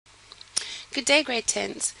Good day, grade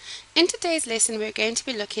 10s. In today's lesson, we're going to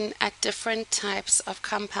be looking at different types of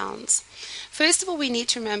compounds. First of all, we need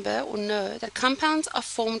to remember or know that compounds are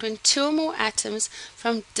formed when two or more atoms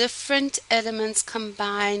from different elements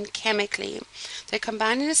combine chemically. They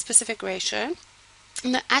combine in a specific ratio,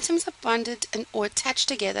 and the atoms are bonded or attached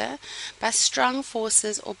together by strong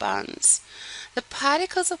forces or bonds. The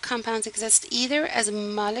particles of compounds exist either as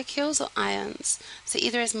molecules or ions. So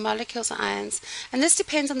either as molecules or ions. And this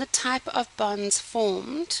depends on the type of bonds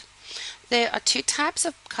formed. There are two types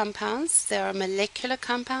of compounds. There are molecular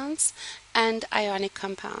compounds and ionic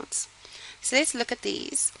compounds. So let's look at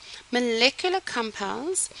these. Molecular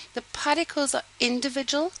compounds, the particles are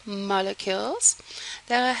individual molecules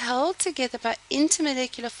that are held together by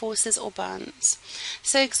intermolecular forces or bonds.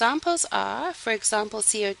 So examples are, for example,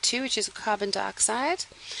 CO2, which is carbon dioxide,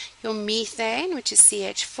 your methane, which is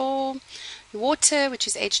CH4, water, which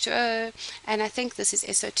is H2O, and I think this is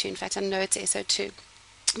SO2. In fact, I know it's SO2.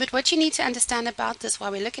 But what you need to understand about this while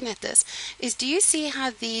we're looking at this is, do you see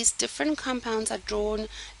how these different compounds are drawn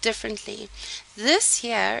differently? This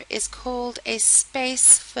here is called a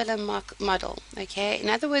space filler model. Okay, in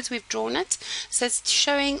other words, we've drawn it, so it's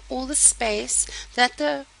showing all the space that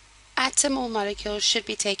the atom or molecule should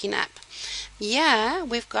be taking up. Yeah,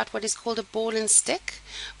 we've got what is called a ball and stick,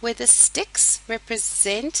 where the sticks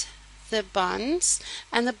represent the bonds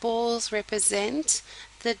and the balls represent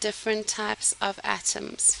the different types of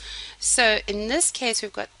atoms. So in this case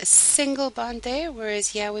we've got a single bond there, whereas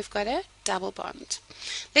here we've got a double bond.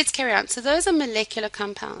 Let's carry on. So those are molecular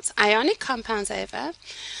compounds. Ionic compounds, however,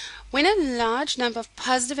 when a large number of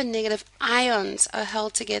positive and negative ions are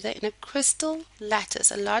held together in a crystal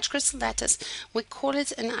lattice, a large crystal lattice, we call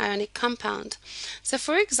it an ionic compound. So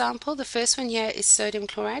for example, the first one here is sodium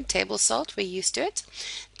chloride, table salt, we're used to it.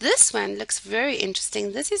 This one looks very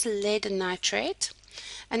interesting. This is lead and nitrate.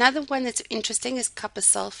 Another one that's interesting is copper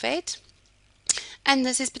sulfate, and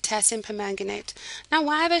this is potassium permanganate. Now,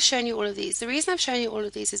 why have I shown you all of these? The reason I've shown you all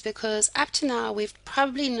of these is because up to now we've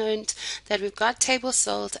probably known that we've got table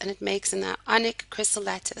salt and it makes an ionic crystal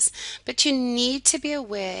lattice, but you need to be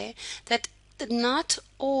aware that not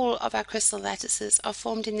all of our crystal lattices are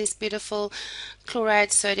formed in these beautiful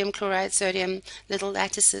chloride, sodium little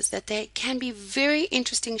lattices, that they can be very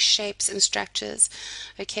interesting shapes and structures.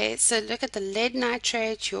 Okay, so look at the lead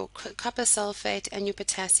nitrate, your copper sulfate, and your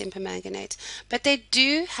potassium permanganate. But they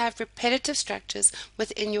do have repetitive structures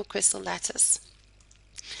within your crystal lattice.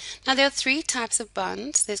 Now there are three types of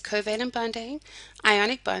bonds. There's covalent bonding,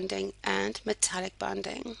 ionic bonding, and metallic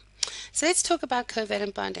bonding. So let's talk about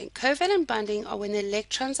covalent bonding. Covalent bonding are when the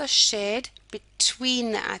electrons are shared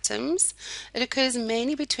between the atoms. It occurs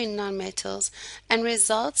mainly between nonmetals and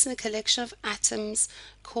results in a collection of atoms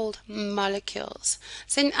called molecules.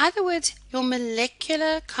 So in other words, your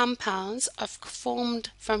molecular compounds are formed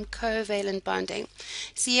from covalent bonding.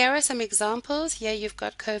 So here are some examples. Here you've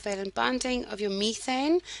got covalent bonding of your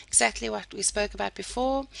methane, exactly what we spoke about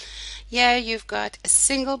before. Here you've got a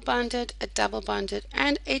single bonded, a double bonded,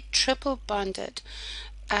 and a triple bonded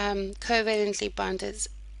covalently bonded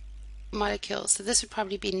molecules. So this would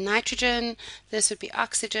probably be nitrogen, this would be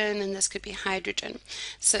oxygen, and this could be hydrogen.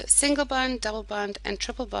 So single bond, double bond, and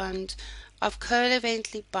triple bond of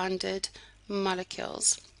covalently bonded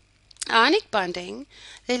molecules. Ionic bonding,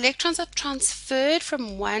 the electrons are transferred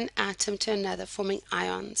from one atom to another, forming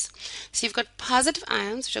ions. So you've got positive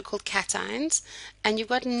ions, which are called cations, and you've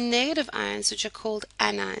got negative ions, which are called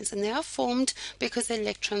anions, and they are formed because the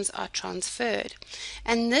electrons are transferred.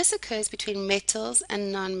 And this occurs between metals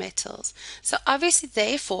and nonmetals. So obviously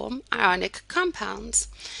they form ionic compounds.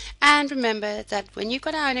 And remember that when you've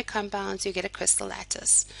got ionic compounds, you get a crystal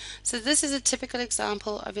lattice. So this is a typical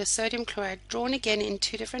example of your sodium chloride, drawn again in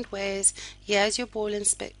two different ways. Here's your ball and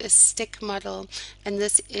stick model, and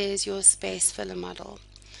this is your space filler model.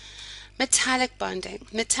 Metallic bonding.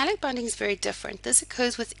 Metallic bonding is very different. This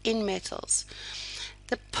occurs within metals.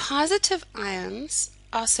 The positive ions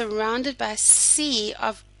are surrounded by a sea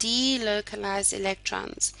of delocalized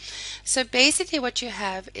electrons. So basically what you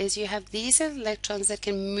have is you have these electrons that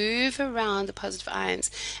can move around the positive ions,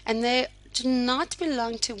 and they do not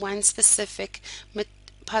belong to one specific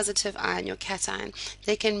positive ion, your cation.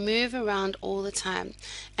 They can move around all the time.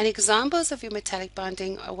 And examples of your metallic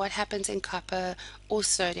bonding are what happens in copper or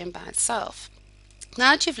sodium by itself.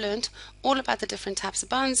 Now that you've learned all about the different types of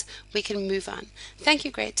bonds, we can move on. Thank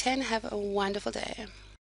you, grade 10. Have a wonderful day.